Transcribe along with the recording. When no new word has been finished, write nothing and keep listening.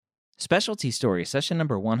Specialty Story, session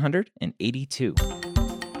number 182.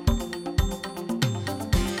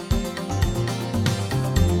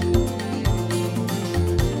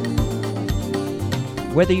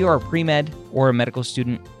 Whether you are a pre-med or a medical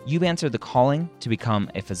student, you've answered the calling to become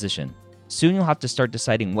a physician. Soon you'll have to start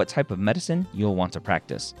deciding what type of medicine you'll want to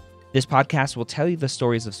practice. This podcast will tell you the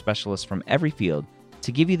stories of specialists from every field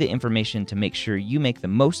to give you the information to make sure you make the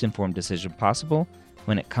most informed decision possible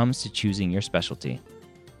when it comes to choosing your specialty.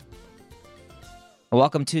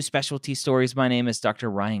 Welcome to Specialty Stories. My name is Dr.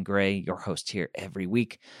 Ryan Gray, your host here every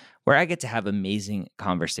week, where I get to have amazing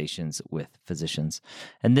conversations with physicians.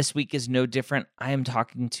 And this week is no different. I am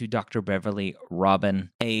talking to Dr. Beverly Robin,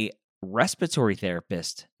 a respiratory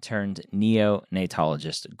therapist turned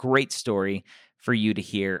neonatologist. Great story for you to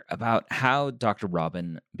hear about how Dr.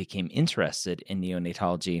 Robin became interested in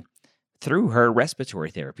neonatology through her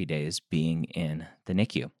respiratory therapy days being in the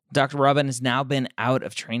NICU. Dr. Robin has now been out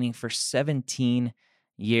of training for 17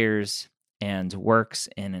 years and works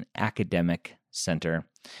in an academic center.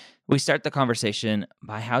 We start the conversation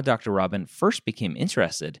by how Dr. Robin first became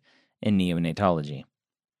interested in neonatology.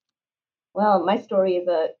 Well, my story is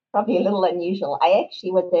probably a little unusual. I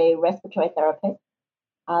actually was a respiratory therapist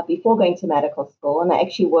before going to medical school, and I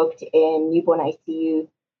actually worked in newborn ICU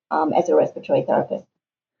as a respiratory therapist.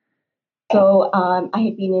 So I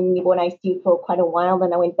had been in newborn ICU for quite a while.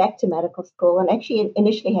 Then I went back to medical school and actually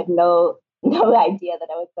initially had no idea that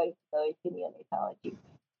I was going to go into neonatology.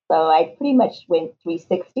 So I pretty much went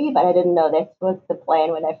 360, but I didn't know that was the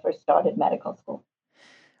plan when I first started medical school.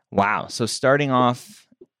 Wow. So starting off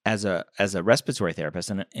as a respiratory therapist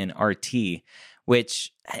in RT,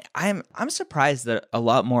 which I'm surprised that a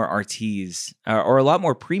lot more RTs or a lot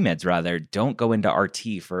more pre-meds rather don't go into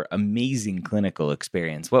RT for amazing clinical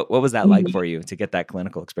experience. What was that like for you to get that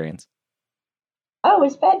clinical experience? Oh, it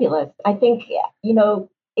was fabulous. I think,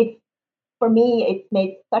 for me, it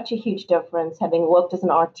made such a huge difference having worked as an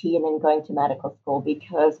RT and then going to medical school,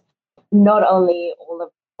 because not only all of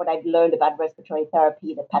what I've learned about respiratory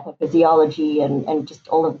therapy, the pathophysiology, and just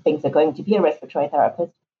all of the things that are going to be a respiratory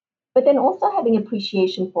therapist, but then also having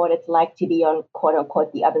appreciation for what it's like to be on, quote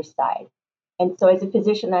unquote, the other side. And so as a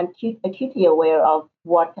physician, I'm acutely aware of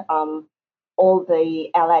what all the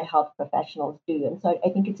allied health professionals do. And so I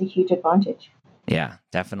think it's a huge advantage. Yeah,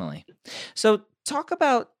 definitely. So talk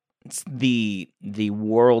about the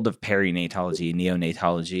world of perinatology,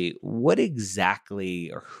 neonatology. What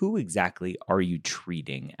exactly or who exactly are you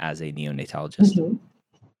treating as a neonatologist? Mm-hmm.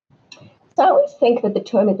 So I always think that the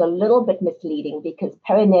term is a little bit misleading because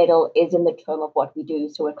perinatal is in the term of what we do.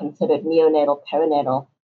 So we're considered neonatal, perinatal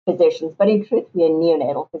physicians, but in truth, we are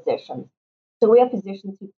neonatal physicians. So we are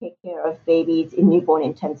physicians who take care of babies in newborn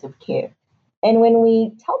intensive care. And when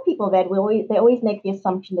we tell people that, they always make the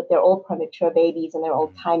assumption that they're all premature babies and they're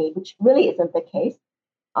all tiny, which really isn't the case.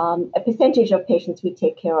 A percentage of patients we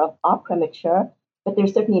take care of are premature, but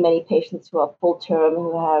there's certainly many patients who are full term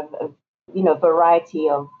who have a variety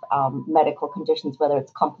of medical conditions, whether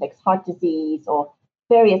it's complex heart disease or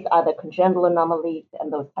various other congenital anomalies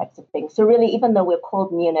and those types of things. So really, even though we're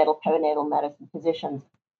called neonatal perinatal medicine physicians,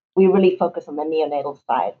 we really focus on the neonatal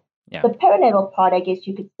side. Yeah. The perinatal part, I guess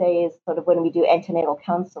you could say, is sort of when we do antenatal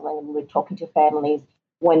counseling and we're talking to families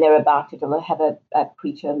when they're about to have a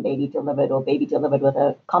preterm baby delivered or baby delivered with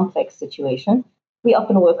a complex situation. We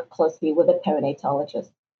often work closely with a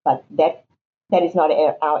perinatologist, but that is not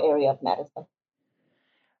our area of medicine.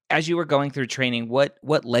 As you were going through training, what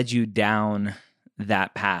led you down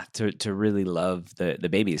that path to really love the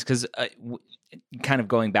babies? Because kind of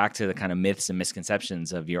going back to the kind of myths and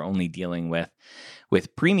misconceptions of you're only dealing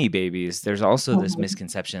with preemie babies, there's also this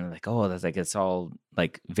misconception like, oh, that's like it's all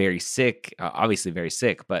like very sick, obviously very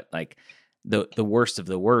sick, but like the worst of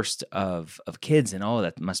the worst of kids, and oh,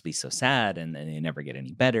 that must be so sad, and they never get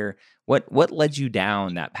any better. What led you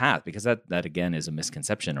down that path? Because that again is a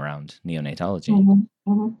misconception around neonatology.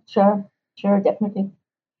 Mm-hmm. Mm-hmm. Sure, definitely.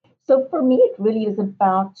 So for me, it really is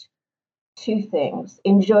about two things: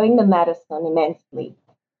 enjoying the medicine immensely,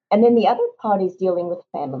 and then the other part is dealing with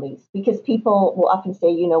families, because people will often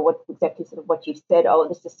say, what you've said, oh,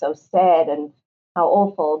 this is so sad and how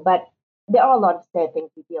awful. But there are a lot of sad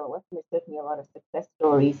things we deal with, and there's certainly a lot of success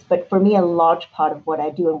stories. But for me, a large part of what I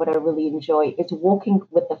do and what I really enjoy is walking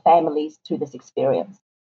with the families through this experience.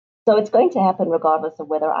 So it's going to happen regardless of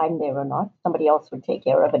whether I'm there or not. Somebody else would take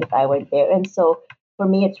care of it if I weren't there. And so for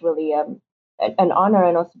me, it's really an honor,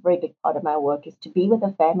 and also a very big part of my work is to be with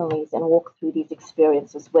the families and walk through these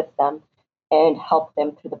experiences with them and help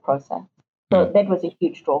them through the process. So that was a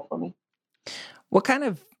huge draw for me. What kind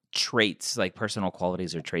of traits, like personal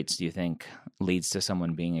qualities or traits, do you think leads to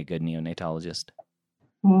someone being a good neonatologist?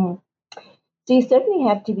 So you certainly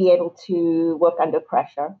have to be able to work under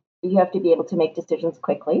pressure. You have to be able to make decisions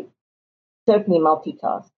quickly. Certainly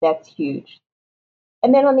multitask. That's huge.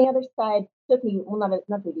 And then on the other side, certainly, well,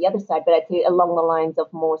 not really the other side, but I'd say along the lines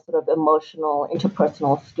of more sort of emotional,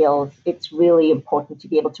 interpersonal skills, it's really important to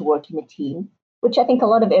be able to work in a team, which I think a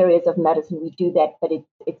lot of areas of medicine, we do that, but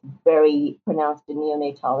it's very pronounced in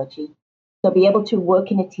neonatology. So be able to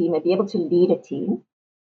work in a team and be able to lead a team,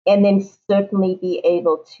 and then certainly be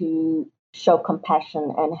able to show compassion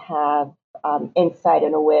and have insight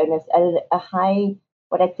and awareness at a high,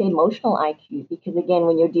 what I'd say, emotional IQ. Because again,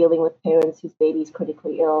 when you're dealing with parents whose baby's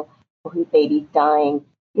critically ill or whose baby's dying,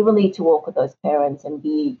 you really need to walk with those parents and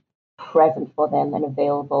be present for them and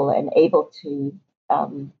available and able to,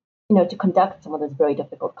 to conduct some of those very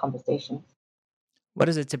difficult conversations. What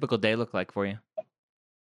does a typical day look like for you?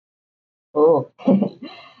 Oh,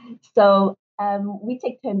 so we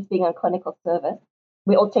take turns being on clinical service.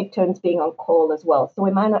 We all take turns being on call as well. So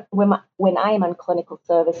when I am on clinical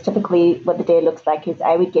service, typically what the day looks like is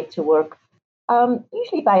I would get to work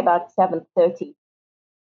usually by about 7:30,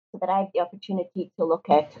 so that I have the opportunity to look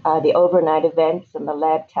at the overnight events and the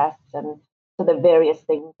lab tests and so the various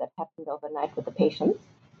things that happened overnight with the patients.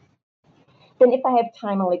 Then if I have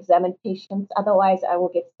time, I'll examine patients. Otherwise, I will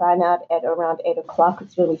get sign out at around 8 o'clock.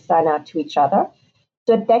 It's really sign out to each other.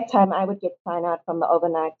 So at that time, I would get sign out from the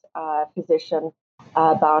overnight physician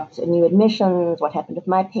about new admissions, what happened with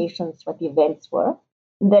my patients, what the events were.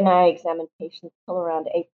 And then I examine patients till around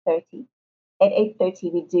 8:30. At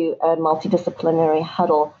 8:30, we do a multidisciplinary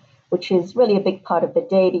huddle, which is really a big part of the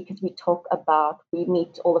day because we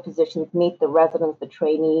meet all the physicians, meet the residents, the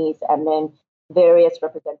trainees, and then various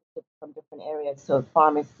representatives from different areas. So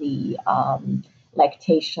pharmacy,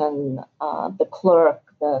 lactation, the clerk,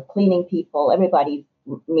 the cleaning people, everybody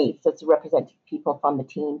meets. So it's representing people from the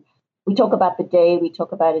team. We talk about the day, we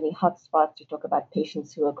talk about any hotspots, we talk about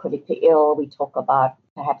patients who are critically ill, we talk about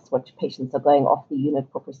perhaps what patients are going off the unit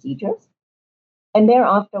for procedures. And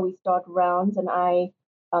thereafter, we start rounds, and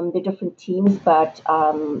the different teams, but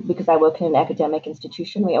because I work in an academic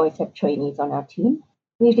institution, we always have trainees on our team.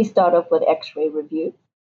 We usually start off with X-ray review.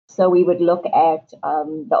 So we would look at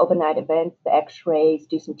the overnight events, the X-rays,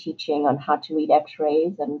 do some teaching on how to read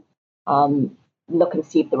X-rays, and look and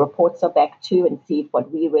see if the reports are back to, and see if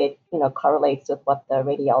what we read, correlates with what the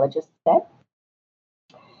radiologist said.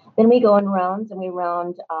 Then we go on rounds, and we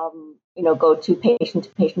go to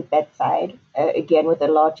patient bedside, again with a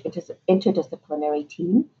large interdisciplinary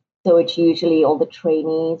team. So it's usually all the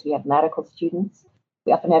trainees, we have medical students,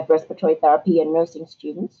 we often have respiratory therapy and nursing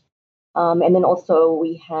students. And then also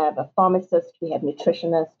we have a pharmacist, we have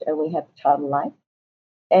nutritionist, and we have child and life.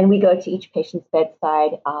 And we go to each patient's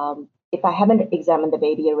bedside. If I haven't examined the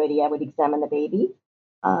baby already, I would examine the baby.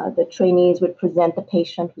 The trainees would present the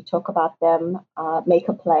patient, we talk about them, make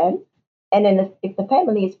a plan. And then if the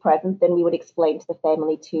family is present, then we would explain to the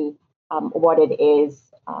family what it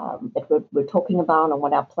is that we're talking about and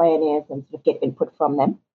what our plan is, and sort of get input from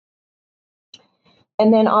them.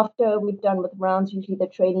 And then after we've done with rounds, usually the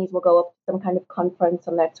trainees will go up to some kind of conference,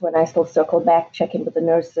 and that's when I still circle back, check in with the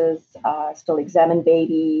nurses, still examine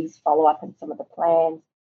babies, follow up on some of the plans.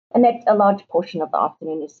 And that a large portion of the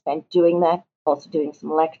afternoon is spent doing that, also doing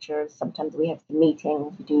some lectures. Sometimes we have some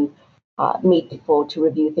meetings. We do meet to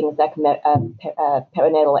review things like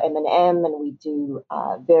perinatal M&M, and we do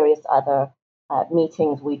various other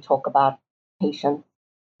meetings. We talk about patients.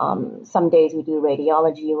 Some days we do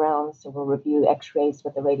radiology rounds, so we'll review X-rays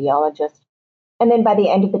with the radiologist. And then by the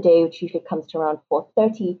end of the day, which usually comes to around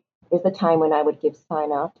 4:30, is the time when I would give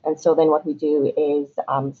sign out. And so then what we do is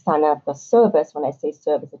sign out the service. When I say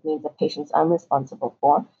service, it means the patients I'm responsible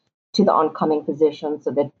for, to the oncoming physician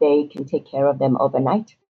so that they can take care of them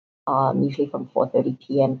overnight, usually from 4:30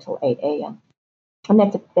 p.m. till 8 a.m. And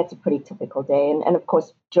that's a pretty typical day. And of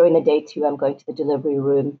course, during the day too, I'm going to the delivery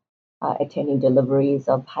room, attending deliveries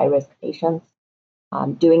of high-risk patients,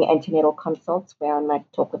 doing antenatal consults where I might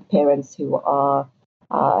talk with parents who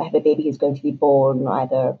have a baby who's going to be born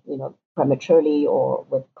either prematurely or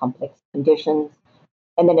with complex conditions.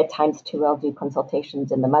 And then at times too, I'll do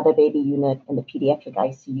consultations in the mother baby unit and the pediatric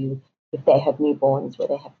ICU if they have newborns where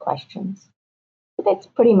they have questions. So that's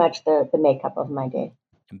pretty much the makeup of my day.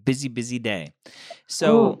 Busy day.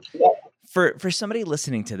 So yes. For somebody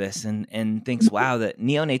listening to this and thinks, wow, that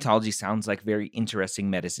neonatology sounds like very interesting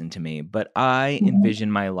medicine to me, but I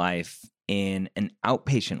envision my life in an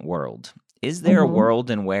outpatient world. Is there a world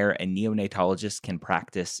in where a neonatologist can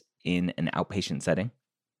practice in an outpatient setting?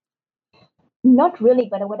 Not really,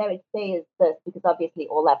 but what I would say is this, because obviously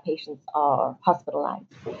all our patients are hospitalized.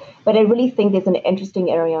 But I really think there's an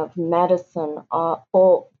interesting area of medicine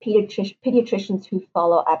for pediatricians who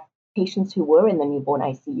follow up patients who were in the newborn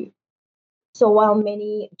ICU. So while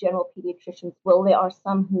many general pediatricians will, there are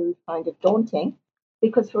some who find it daunting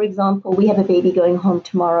because, for example, we have a baby going home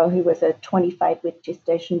tomorrow who was a 25-week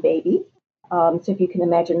gestation baby. So if you can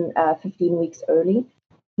imagine 15 weeks early,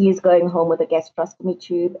 he is going home with a gastrostomy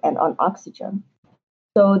tube and on oxygen.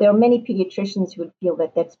 So there are many pediatricians who would feel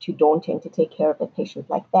that that's too daunting to take care of a patient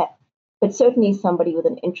like that. But certainly somebody with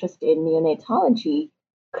an interest in neonatology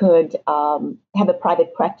could have a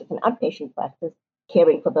private practice, an outpatient practice,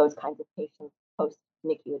 caring for those kinds of patients post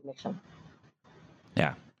NICU admission.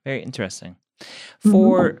 Yeah, very interesting.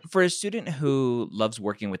 For a student who loves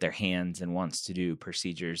working with their hands and wants to do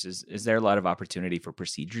procedures, is there a lot of opportunity for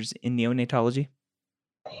procedures in neonatology?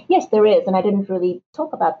 Yes, there is, and I didn't really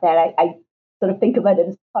talk about that. I sort of think about it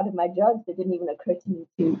as part of my job, so it didn't even occur to me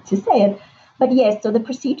to say it. But yes, so the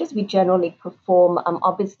procedures we generally perform,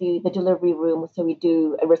 obviously the delivery room, so we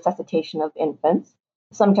do a resuscitation of infants,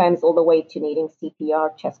 sometimes all the way to needing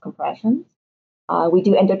CPR, chest compressions. We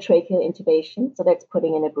do endotracheal intubation, so that's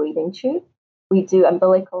putting in a breathing tube. We do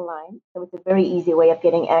umbilical lines, so it's a very easy way of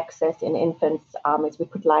getting access in infants as we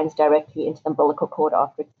put lines directly into the umbilical cord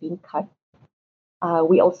after it's been cut.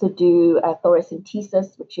 We also do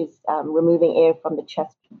thoracentesis, which is removing air from the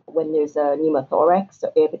chest when there's a pneumothorax,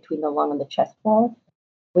 so air between the lung and the chest wall.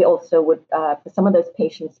 We also would, for some of those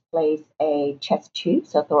patients, place a chest tube,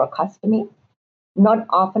 so thoracostomy. Not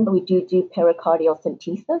often, but we do pericardial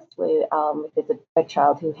centesis, where if there's a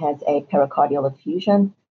child who has a pericardial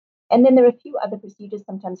effusion. And then there are a few other procedures.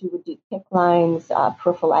 Sometimes we would do PICC lines,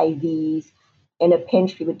 peripheral IVs. In a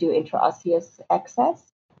pinch, we would do intraosseous access,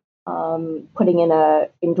 putting in a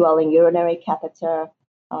indwelling urinary catheter,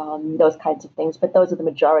 those kinds of things. But those are the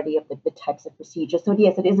majority of the types of procedures. So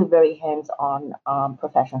yes, it is a very hands-on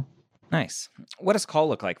profession. Nice. What does call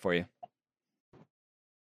look like for you?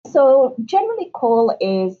 So generally, call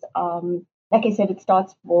is like I said, it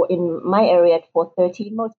starts in my area at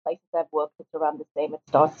 4:30. Most places I've worked, it's around the same. It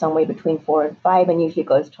starts somewhere between 4 and 5, and usually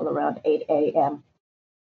goes till around 8 a.m.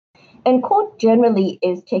 And call generally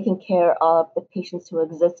is taking care of the patients who are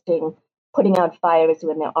existing, putting out fires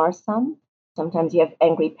when there are some. Sometimes you have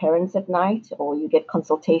angry parents at night, or you get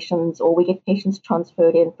consultations, or we get patients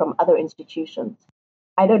transferred in from other institutions.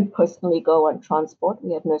 I don't personally go on transport.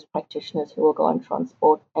 We have nurse practitioners who will go on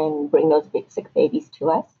transport and bring those big sick babies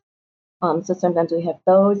to us. So sometimes we have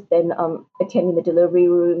those. Then attending the delivery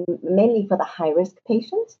room, mainly for the high-risk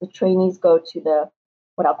patients. The trainees go to the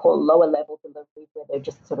what I'll call lower level deliveries, where they're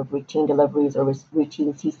just sort of routine deliveries or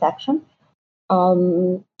routine C-section.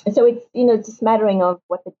 So it's a smattering of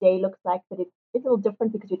what the day looks like, but it's a little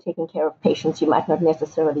different because you're taking care of patients you might not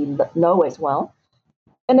necessarily know as well.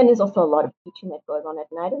 And then there's also a lot of teaching that goes on at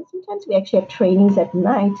night. And sometimes we actually have trainings at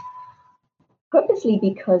night purposely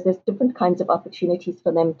because there's different kinds of opportunities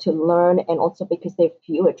for them to learn and also because there are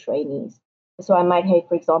fewer trainees. So I might have,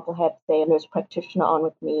 for example, have, say, a nurse practitioner on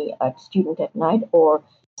with me, a student at night, or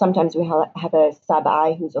sometimes we have a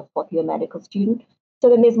sub-I who's a fourth year medical student. So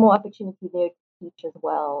then there's more opportunity there to teach as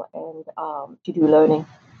well and to do learning.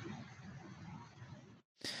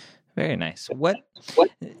 Very nice. What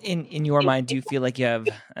in your mind do you feel like you have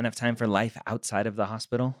enough time for life outside of the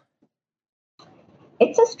hospital?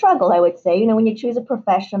 It's a struggle, I would say. When you choose a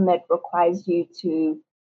profession that requires you to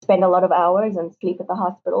spend a lot of hours and sleep at the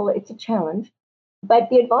hospital, it's a challenge. But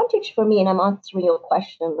the advantage for me, and I'm answering your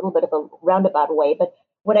question in a little bit of a roundabout way, but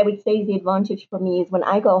what I would say is the advantage for me is when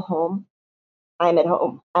I go home, I'm at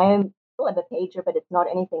home. I am still have a pager, but it's not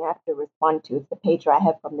anything I have to respond to. It's the pager I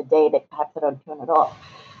have from the day that perhaps I don't turn it off.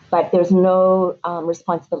 But there's no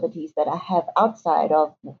responsibilities that I have outside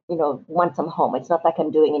of, once I'm home. It's not like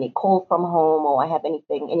I'm doing any call from home or I have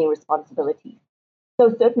any responsibilities.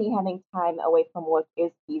 So certainly having time away from work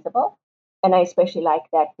is feasible. And I especially like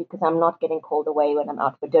that because I'm not getting called away when I'm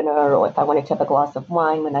out for dinner, or if I wanted to have a glass of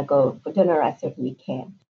wine when I go for dinner, I certainly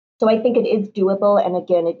can. So I think it is doable. And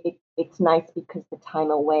again, it's nice because the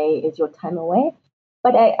time away is your time away.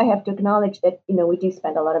 But I have to acknowledge that, we do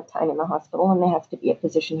spend a lot of time in the hospital and there has to be a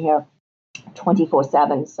physician here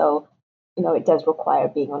 24/7. So, it does require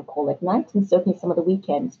being on call at night and certainly some of the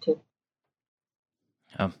weekends too.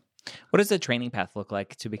 What does the training path look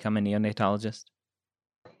like to become a neonatologist?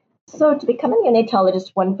 So to become a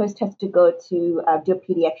neonatologist, one first has to go to do a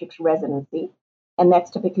pediatrics residency, and that's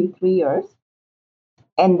typically 3 years.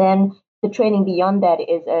 And then the training beyond that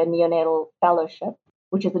is a neonatal fellowship,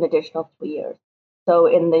 which is an additional 3 years. So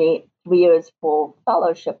in the 3 years for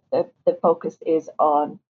fellowship, the focus is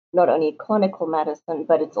on not only clinical medicine,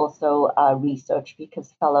 but it's also research,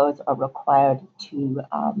 because fellows are required to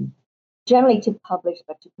generally to publish,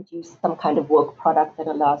 but to produce some kind of work product that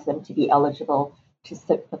allows them to be eligible to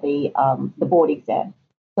sit for the board exam.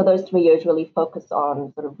 So those 3 years really focus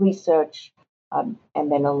on sort of research, and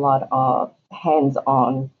then a lot of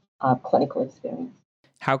hands-on clinical experience.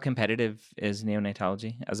 How competitive is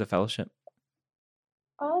neonatology as a fellowship?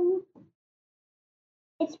 Um,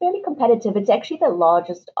 it's fairly competitive. It's actually the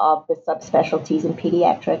largest of the subspecialties in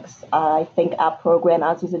pediatrics. I think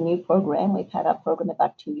ours is a new program. We've had our program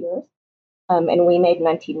about 2 years. And we made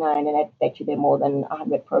 99, and I bet you there are more than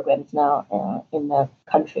 100 programs now in the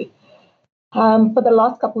country. For the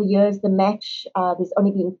last couple of years, the match, there's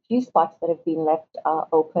only been a few spots that have been left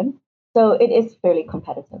open. So it is fairly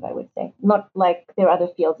competitive, I would say. Not like there are other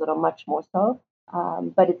fields that are much more so,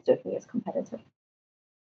 but it certainly is competitive.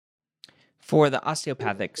 For the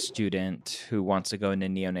osteopathic student who wants to go into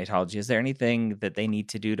neonatology, is there anything that they need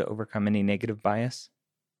to do to overcome any negative bias?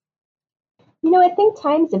 I think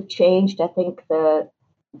times have changed. I think the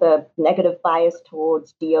negative bias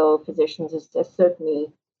towards DO physicians has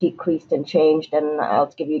certainly decreased and changed. And I'll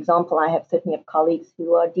give you an example. I certainly have colleagues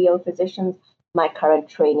who are DO physicians. My current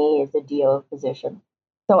trainee is a DO physician.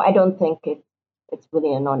 So I don't think it's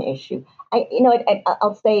really a non-issue.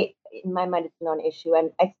 I'll say in my mind it's a non-issue.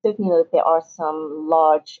 And I certainly know that there are some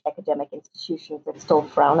large academic institutions that still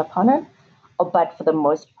frown upon it. But for the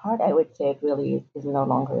most part, I would say it really is no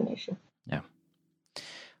longer an issue. Yeah.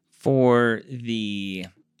 For the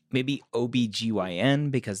maybe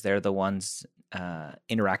OBGYN, because they're the ones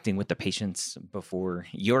interacting with the patients before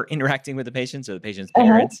you're interacting with the patients or the patient's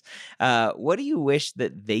parents, what do you wish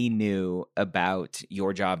that they knew about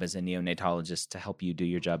your job as a neonatologist to help you do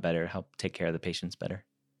your job better, help take care of the patients better?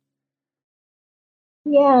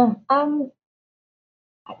 Yeah. The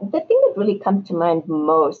thing that really comes to mind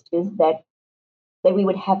most is that we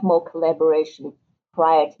would have more collaboration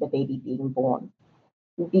prior to the baby being born.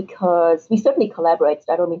 Because we certainly collaborate,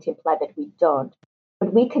 so I don't mean to imply that we don't,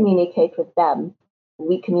 but we communicate with them,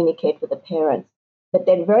 we communicate with the parents, but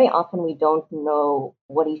then very often we don't know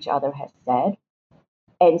what each other has said.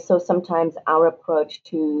 And so sometimes our approach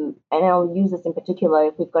to, and I'll use this in particular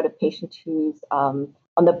if we've got a patient who's on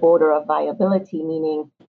the border of viability,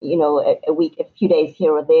 meaning, a few days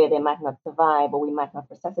here or there, they might not survive or we might not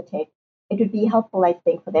resuscitate. It would be helpful, I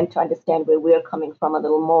think, for them to understand where we're coming from a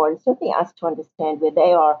little more, and certainly us to understand where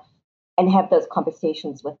they are and have those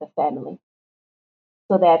conversations with the family.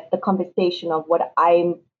 So that the conversation of what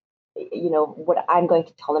I'm going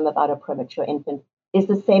to tell them about a premature infant is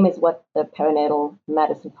the same as what the perinatal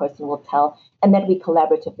medicine person will tell, and that we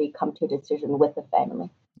collaboratively come to a decision with the family.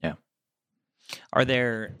 Yeah. Are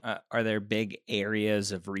there big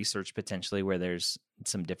areas of research potentially where there's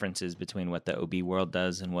some differences between what the OB world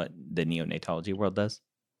does and what the neonatology world does?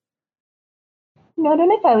 No, I don't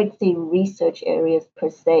know if I would say research areas per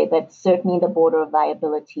se, but certainly the border of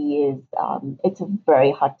viability is it's a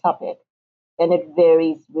very hot topic, and it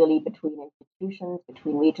varies really between institutions,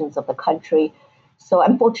 between regions of the country. So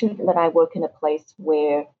I'm fortunate that I work in a place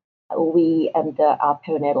where we and our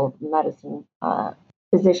perinatal medicine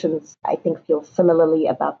physicians, I think, feel similarly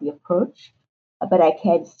about the approach. But I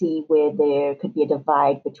can see where there could be a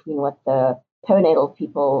divide between what the perinatal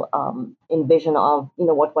people envision of,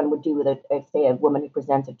 what one would do with say, a woman who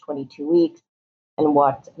presents at 22 weeks, and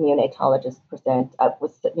what neonatologists present,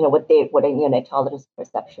 what a neonatologist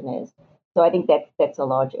perception is. So I think that's a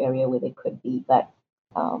large area where there could be, but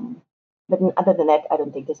other than that, I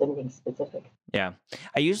don't think there's anything specific. Yeah,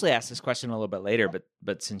 I usually ask this question a little bit later,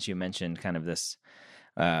 but since you mentioned kind of this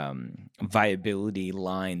viability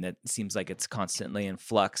line that seems like it's constantly in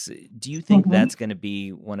flux, do you think that's going to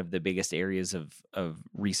be one of the biggest areas of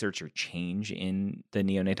research or change in the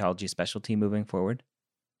neonatology specialty moving forward?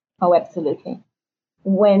 Oh, absolutely.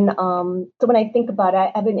 When I think about it,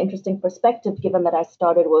 I have an interesting perspective given that I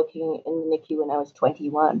started working in the NICU when I was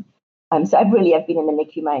 21. So I've been in the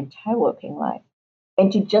NICU my entire working life.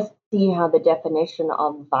 And to just see how the definition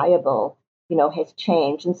of viable, has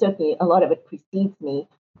changed. And certainly a lot of it precedes me.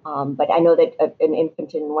 But I know that an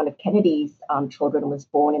infant in one of Kennedy's children was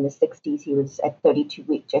born in the 60s. He was at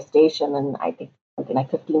 32-week gestation, and I think something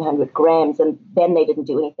like 1,500 grams. And then they didn't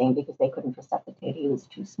do anything because they couldn't resuscitate. He was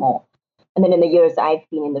too small. And then in the years I've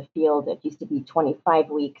been in the field, it used to be 25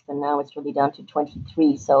 weeks, and now it's really down to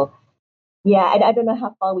 23. So, yeah, I don't know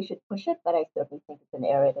how far we should push it, but I certainly think it's an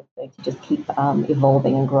area that's going to just keep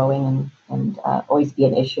evolving and growing and always be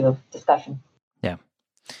an issue of discussion. Yeah.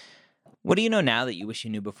 What do you know now that you wish you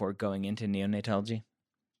knew before going into neonatology?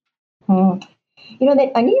 That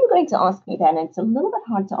I knew you were going to ask me that, and it's a little bit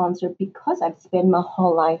hard to answer because I've spent my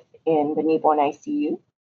whole life in the newborn ICU.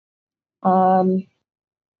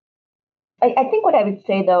 I think what I would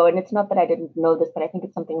say, though, and it's not that I didn't know this, but I think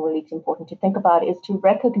it's something really important to think about, is to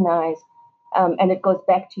recognize, and it goes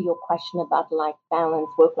back to your question about life balance,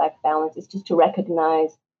 work-life balance, is just to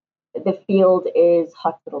recognize the field is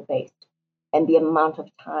hospital-based and the amount of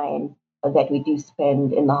time that we do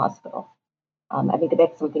spend in the hospital. I think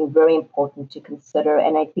that's something very important to consider.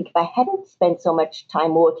 And I think if I hadn't spent so much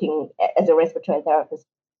time working as a respiratory therapist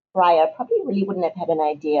prior, I probably really wouldn't have had an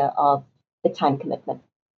idea of the time commitment.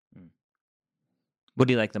 What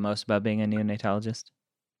do you like the most about being a neonatologist?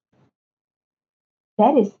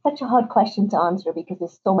 That is such a hard question to answer because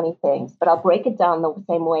there's so many things, but I'll break it down the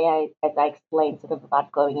same way as I explained sort of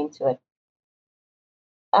about going into it.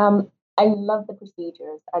 I love the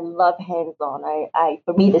procedures. I love hands-on.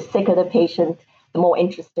 For me, the sicker the patient, the more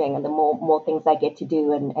interesting and the more things I get to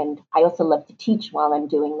do. And I also love to teach while I'm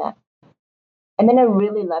doing that. And then I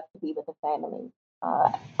really love to be with the family.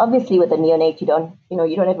 Obviously, with a neonate, you don't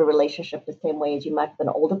have a relationship the same way as you might with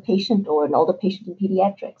an older patient or an older patient in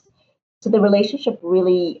pediatrics. So the relationship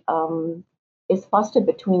really is fostered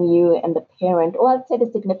between you and the parent, or I'd say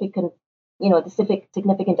the significant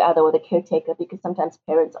other or the caretaker, because sometimes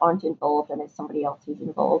parents aren't involved and there's somebody else who's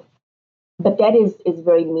involved. But that is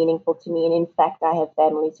very meaningful to me. And in fact, I have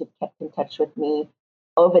families who've kept in touch with me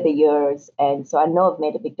over the years. And so I know I've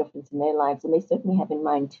made a big difference in their lives, and they certainly have in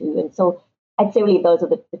mine too. And so I'd say really those are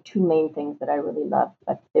the two main things that I really love.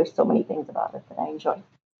 But there's so many things about it that I enjoy.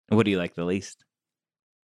 What do you like the least?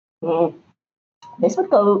 This would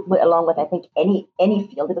go along with, I think, any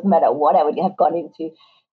field. It doesn't matter what I would have gone into.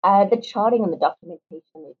 The charting and the documentation,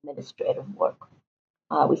 the administrative work.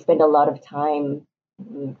 We spend a lot of time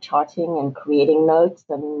charting and creating notes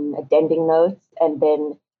and addending notes. And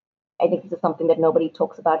then I think this is something that nobody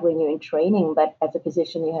talks about when you're in training, but as a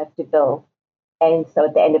physician, you have to bill. And so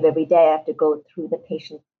at the end of every day, I have to go through the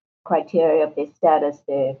patient's criteria of their status,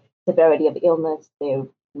 their severity of illness, their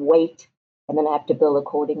weight, and then I have to bill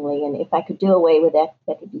accordingly. And if I could do away with that,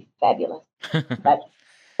 that would be fabulous. But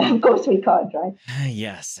of course we can't, right?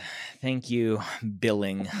 Yes. Thank you,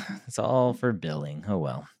 billing. It's all for billing. Oh,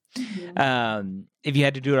 well. Mm-hmm. If you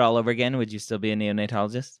had to do it all over again, would you still be a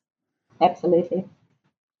neonatologist? Absolutely.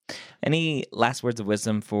 Any last words of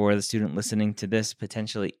wisdom for the student listening to this,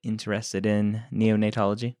 potentially interested in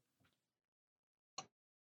neonatology?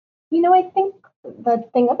 I think the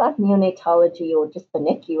thing about neonatology or just the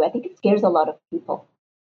NICU, I think it scares a lot of people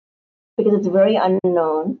because it's very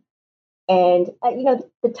unknown. And,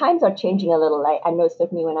 the times are changing a little. I know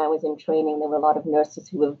certainly when I was in training, there were a lot of nurses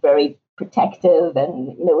who were very protective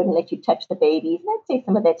and, wouldn't let you touch the babies. And I'd say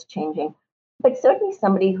some of that's changing. But certainly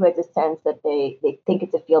somebody who has a sense that they think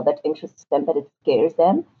it's a field that interests them, but it scares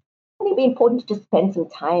them, I think it'd be important to just spend some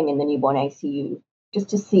time in the newborn ICU just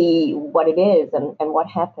to see what it is and what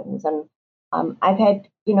happens. And I've had,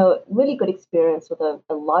 really good experience with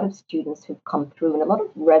a lot of students who've come through and a lot of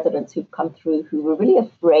residents who've come through who were really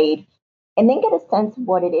afraid and then get a sense of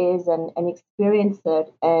what it is and experience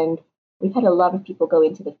it. And we've had a lot of people go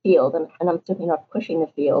into the field, and I'm certainly not pushing the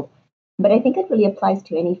field, but I think it really applies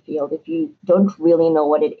to any field. If you don't really know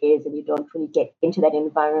what it is and you don't really get into that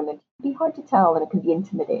environment, it can be hard to tell and it can be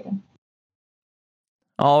intimidating.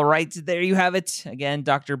 All right, there you have it. Again,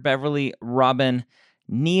 Dr. Beverly Robin,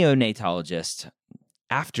 neonatologist,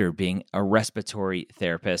 after being a respiratory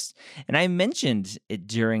therapist. And I mentioned it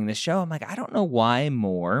during the show. I'm like, I don't know why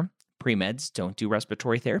more pre-meds don't do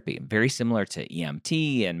respiratory therapy. Very similar to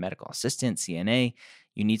EMT and medical assistant, CNA.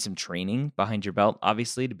 You need some training behind your belt,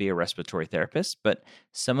 obviously, to be a respiratory therapist, but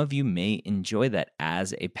some of you may enjoy that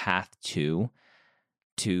as a path to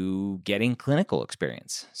getting clinical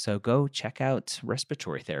experience. So go check out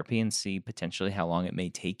respiratory therapy and see potentially how long it may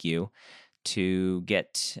take you to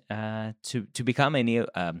get to become a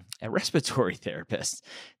respiratory therapist,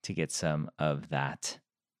 to get some of that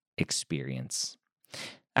experience.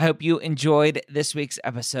 I hope you enjoyed this week's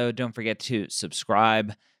episode. Don't forget to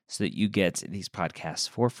subscribe so that you get these podcasts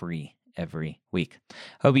for free every week.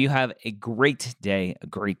 Hope you have a great day, a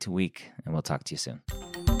great week, and we'll talk to you soon.